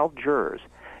judges tell jurors,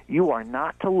 you are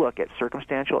not to look at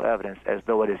circumstantial evidence as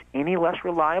though it is any less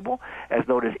reliable, as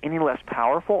though it is any less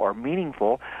powerful or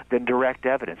meaningful than direct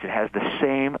evidence. It has the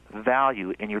same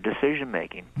value in your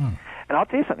decision-making. And I'll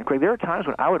tell you something, Craig, there are times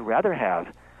when I would rather have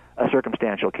a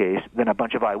circumstantial case than a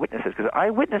bunch of eyewitnesses, because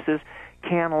eyewitnesses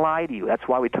can lie to you. That's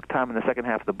why we took time in the second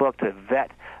half of the book to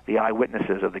vet the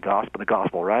eyewitnesses of the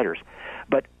gospel writers.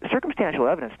 But circumstantial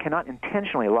evidence cannot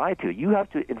intentionally lie to you. You have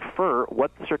to infer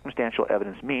what the circumstantial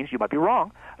evidence means. You might be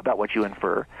wrong about what you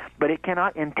infer, but it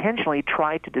cannot intentionally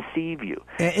try to deceive you.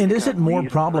 And is it more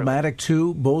problematic,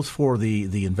 too, both for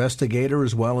the investigator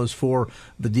as well as for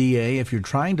the DA, if you're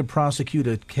trying to prosecute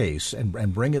a case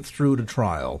and bring it through to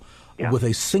trial, with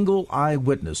a single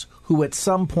eyewitness who at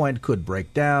some point could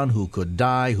break down, who could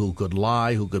die, who could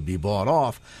lie, who could be bought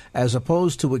off, as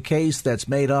opposed to a case that's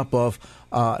made up of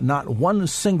not one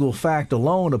single fact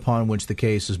alone upon which the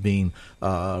case is being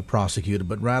prosecuted,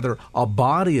 but rather a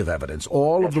body of evidence,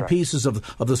 all of the pieces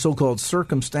of the so-called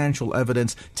circumstantial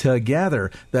evidence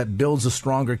together that builds a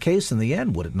stronger case in the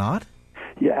end, would it not?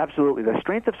 Yeah, absolutely. The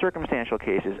strength of circumstantial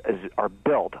cases are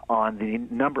built on the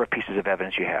number of pieces of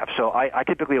evidence you have. So I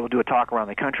typically will do a talk around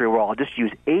the country where I'll just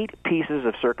use 8 pieces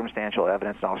of circumstantial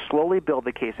evidence, and I'll slowly build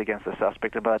the case against the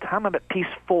suspect. And by the time I'm at piece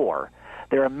 4,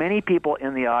 there are many people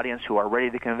in the audience who are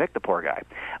ready to convict the poor guy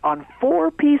on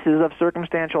 4 pieces of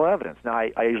circumstantial evidence. Now,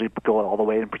 I usually go all the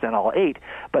way and present all 8,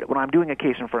 but when I'm doing a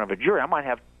case in front of a jury, I might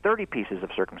have 30 pieces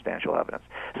of circumstantial evidence.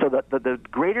 So the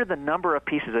greater the number of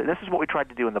pieces, and this is what we tried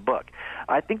to do in the book,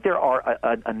 I think there are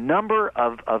a number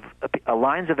of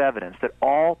lines of evidence that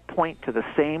all point to the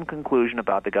same conclusion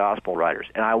about the gospel writers.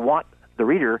 And I want the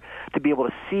reader to be able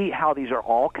to see how these are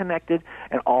all connected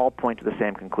and all point to the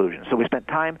same conclusion. So we spent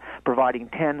time providing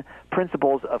 10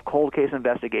 principles of cold case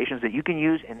investigations that you can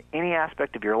use in any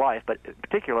aspect of your life, but in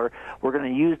particular, we're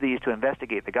going to use these to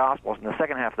investigate the Gospels. And the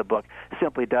second half of the book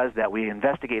simply does that. We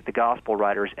investigate the Gospel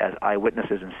writers as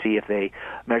eyewitnesses and see if they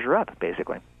measure up,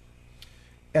 basically.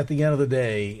 At the end of the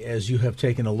day, as you have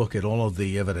taken a look at all of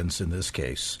the evidence in this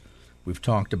case, we've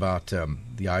talked about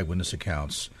the eyewitness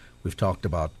accounts, we've talked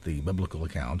about the biblical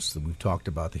accounts, we've talked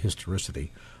about the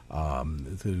historicity,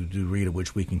 the degree to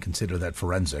which we can consider that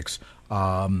forensics.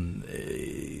 How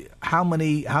many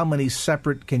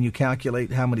separate, can you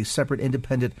calculate, how many separate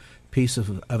independent pieces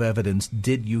of evidence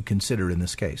did you consider in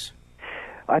this case?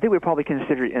 I think we probably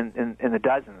considered in the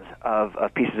dozens of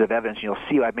pieces of evidence. You'll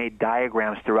see I made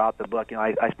diagrams throughout the book.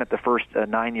 I spent the first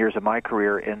 9 years of my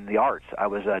career in the arts. I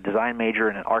was a design major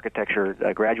and an architecture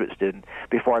graduate student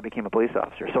before I became a police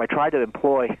officer. So I tried to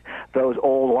employ those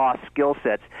old lost skill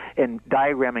sets in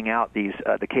diagramming out the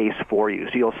case for you.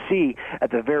 So you'll see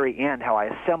at the very end how I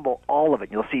assemble all of it.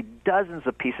 You'll see dozens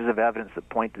of pieces of evidence that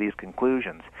point to these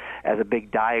conclusions as a big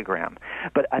diagram.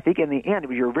 But I think in the end,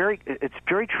 it's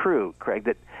very true, Craig,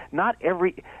 that not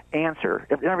every answer,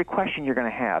 every question you're going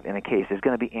to have in a case is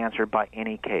going to be answered by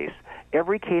any case.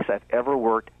 Every case I've ever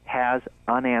worked has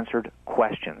unanswered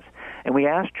questions. And we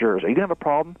ask jurors, are you going to have a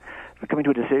problem coming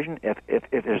to a decision if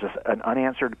there's an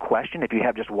unanswered question? If you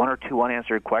have just 1 or 2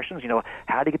 unanswered questions,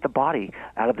 how did he get the body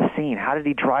out of the scene? How did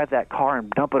he drive that car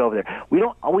and dump it over there? We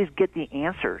don't always get the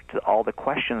answer to all the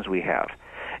questions we have.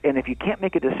 And if you can't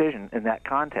make a decision in that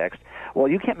context, well,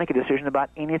 you can't make a decision about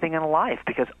anything in life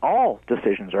because all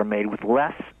decisions are made with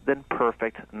less than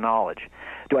perfect knowledge.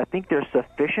 Do I think there's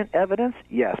sufficient evidence?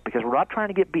 Yes, because we're not trying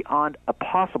to get beyond a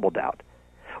possible doubt.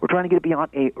 We're trying to get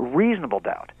beyond a reasonable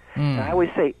doubt. And I always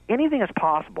say anything is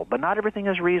possible, but not everything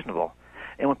is reasonable.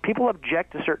 And when people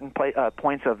object to certain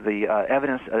points of the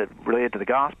evidence related to the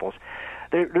Gospels,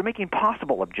 they're making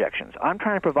possible objections. I'm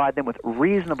trying to provide them with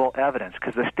reasonable evidence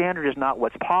because the standard is not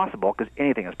what's possible, because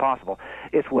anything is possible.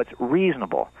 It's what's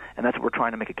reasonable, and that's what we're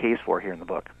trying to make a case for here in the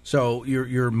book. So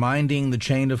you're minding the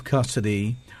chain of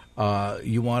custody.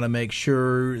 You want to make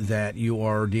sure that you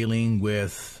are dealing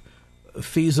with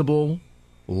feasible,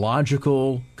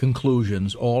 logical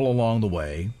conclusions all along the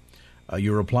way.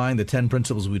 You're applying the 10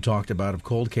 principles we talked about of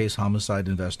cold case homicide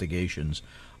investigations.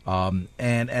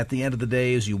 And at the end of the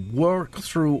day, as you work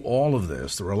through all of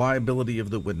this, the reliability of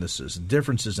the witnesses,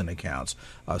 differences in accounts,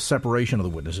 separation of the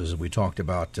witnesses, as we talked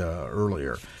about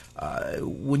earlier,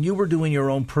 when you were doing your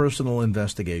own personal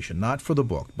investigation, not for the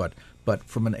book, but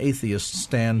from an atheist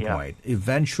standpoint,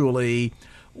 eventually,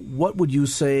 what would you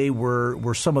say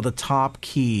were some of the top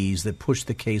keys that pushed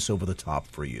the case over the top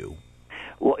for you?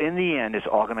 Well, in the end, it's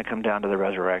all going to come down to the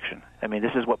resurrection. I mean,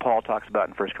 this is what Paul talks about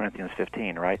in 1 Corinthians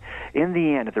 15, right? In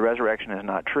the end, if the resurrection is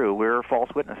not true, we're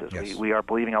false witnesses. Yes. We are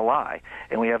believing a lie,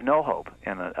 and we have no hope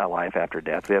in a life after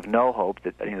death. We have no hope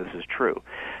that this is true.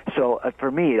 So for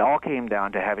me, it all came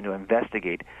down to having to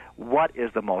investigate what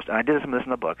is the most, and I did some of this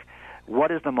in the book,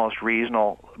 what is the most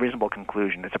reasonable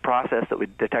conclusion? It's a process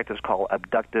that detectives call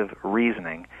abductive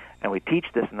reasoning, and we teach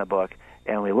this in the book,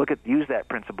 and we use that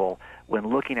principle when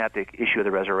looking at the issue of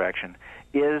the resurrection.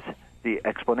 Is the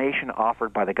explanation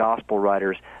offered by the gospel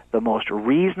writers the most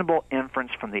reasonable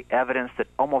inference from the evidence that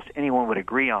almost anyone would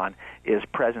agree on is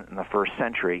present in the first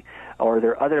century? Or are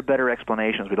there other better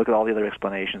explanations? We look at all the other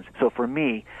explanations. So for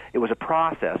me, it was a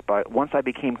process. But once I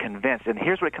became convinced, and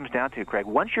here's what it comes down to, Craig.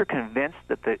 Once you're convinced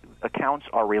that the accounts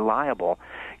are reliable,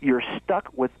 you're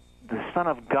stuck with the Son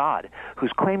of God,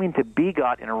 who's claiming to be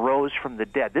God and arose from the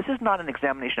dead. This is not an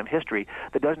examination of history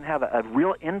that doesn't have a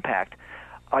real impact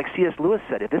like C.S. Lewis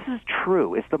said, if this is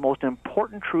true, it's the most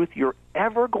important truth you're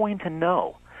ever going to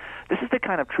know. This is the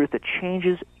kind of truth that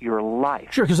changes your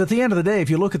life. Sure, because at the end of the day, if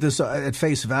you look at this at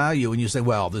face value and you say,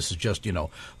 well, this is just, a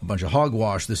bunch of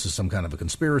hogwash, this is some kind of a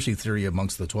conspiracy theory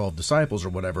amongst the 12 disciples or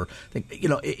whatever,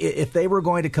 if they were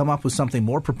going to come up with something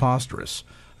more preposterous,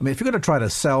 I mean, if you're going to try to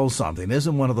sell something,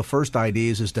 isn't one of the first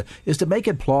ideas is to make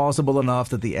it plausible enough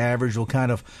that the average will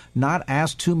kind of not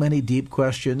ask too many deep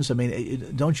questions? I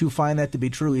mean, don't you find that to be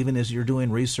true even as you're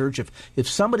doing research? If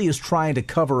somebody is trying to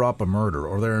cover up a murder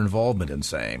or their involvement in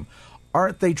same,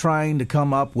 aren't they trying to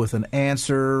come up with an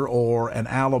answer or an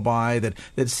alibi that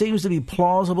seems to be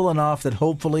plausible enough that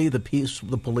hopefully the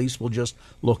police will just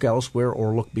look elsewhere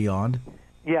or look beyond?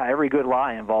 Yeah, every good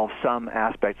lie involves some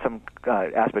aspect of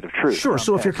truth. Sure,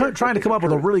 so if you're trying to come up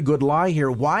with a really good lie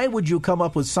here, why would you come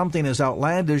up with something as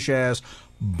outlandish as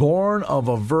born of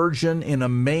a virgin in a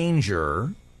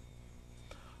manger?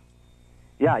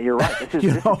 Yeah, you're right. This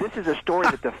is a story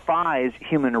that defies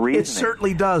human reasoning. It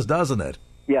certainly does, doesn't it?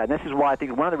 Yeah, and this is why I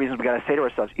think one of the reasons we've got to say to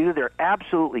ourselves, either they're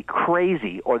absolutely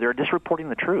crazy or they're just reporting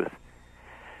the truth.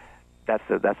 That's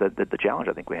the challenge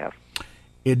I think we have.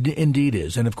 It indeed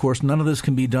is. And, of course, none of this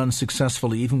can be done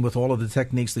successfully, even with all of the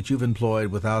techniques that you've employed,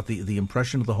 without the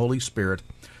impression of the Holy Spirit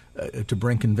to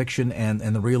bring conviction and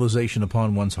the realization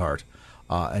upon one's heart.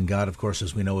 And God, of course,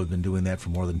 as we know, has been doing that for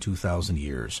more than 2,000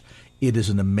 years. It is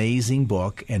an amazing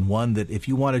book, and one that if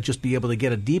you want to just be able to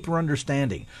get a deeper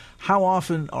understanding, how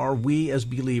often are we as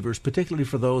believers, particularly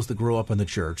for those that grow up in the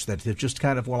church, that have just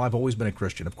kind of, well, I've always been a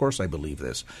Christian, of course I believe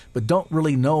this, but don't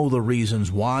really know the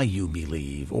reasons why you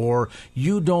believe, or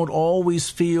you don't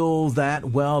always feel that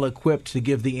well equipped to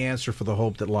give the answer for the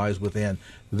hope that lies within.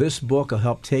 This book will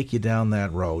help take you down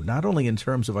that road, not only in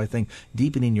terms of, I think,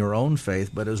 deepening your own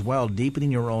faith, but as well deepening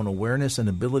your own awareness and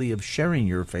ability of sharing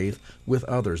your faith with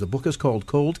others. The book is called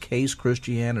Cold Case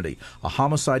Christianity. A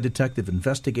homicide detective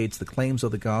investigates the claims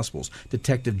of the Gospels.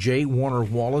 Detective J. Warner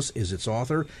Wallace is its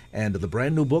author, and the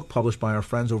brand new book published by our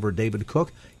friends over at David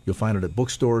Cook. You'll find it at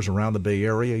bookstores around the Bay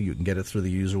Area. You can get it through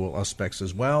the usual suspects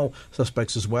as well,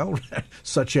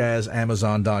 such as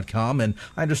Amazon.com. And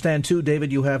I understand, too,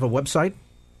 David, you have a website?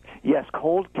 Yes,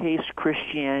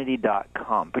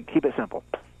 coldcasechristianity.com. But keep it simple.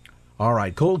 All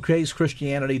right,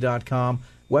 coldcasechristianity.com.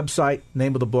 Website,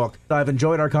 name of the book. I've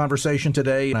enjoyed our conversation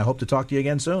today, and I hope to talk to you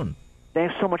again soon.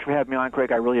 Thanks so much for having me on,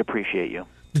 Craig. I really appreciate you.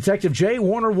 Detective J.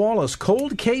 Warner Wallace,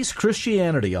 Cold Case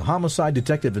Christianity. A homicide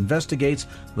detective investigates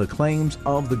the claims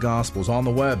of the Gospels on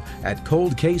the web at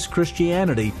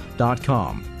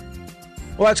coldcasechristianity.com.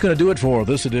 Well, that's going to do it for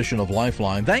this edition of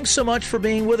Lifeline. Thanks so much for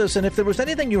being with us. And if there was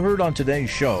anything you heard on today's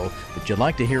show that you'd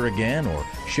like to hear again or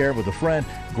share with a friend,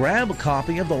 grab a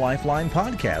copy of the Lifeline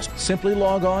podcast. Simply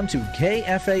log on to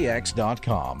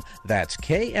KFAX.com. That's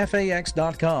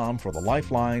KFAX.com for the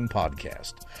Lifeline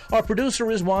podcast. Our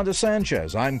producer is Wanda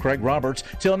Sanchez. I'm Craig Roberts.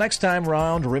 Till next time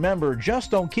round, remember,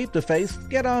 just don't keep the faith.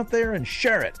 Get out there and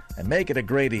share it and make it a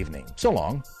great evening. So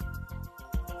long.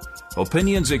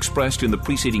 Opinions expressed in the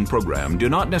preceding program do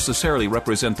not necessarily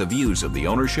represent the views of the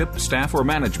ownership, staff, or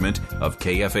management of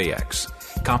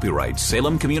KFAX. Copyright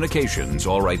Salem Communications,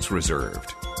 all rights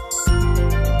reserved.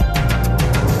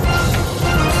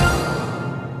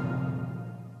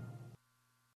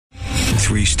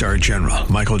 3-star General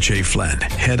Michael J. Flynn,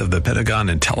 head of the Pentagon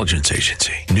Intelligence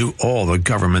Agency, knew all the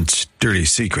government's dirty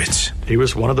secrets. He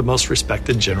was one of the most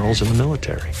respected generals in the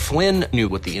military. Flynn knew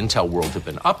what the intel world had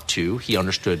been up to. He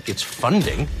understood its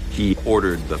funding. He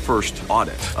ordered the first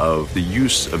audit of the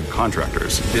use of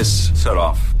contractors. This set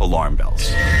off alarm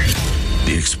bells.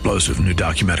 The explosive new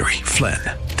documentary, Flynn,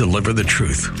 Deliver the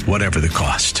Truth, Whatever the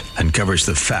Cost, uncovers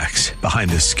the facts behind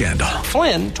this scandal.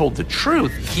 Flynn told the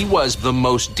truth. He was the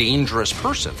most dangerous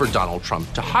person for Donald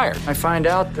Trump to hire. I find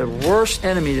out the worst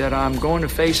enemy that I'm going to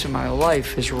face in my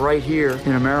life is right here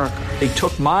in America. They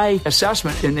took my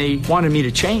assessment and they wanted me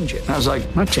to change it. And I was like,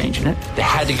 I'm not changing it. They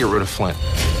had to get rid of Flynn.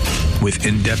 With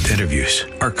in-depth interviews,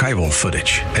 archival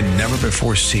footage, and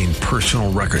never-before-seen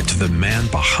personal records of the man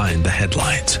behind the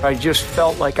headlines. I just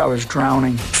felt like I was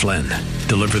drowning. Flynn,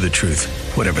 Deliver the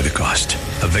Truth, Whatever the Cost.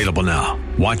 Available now.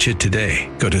 Watch it today.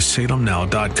 Go to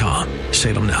salemnow.com.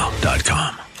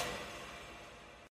 salemnow.com.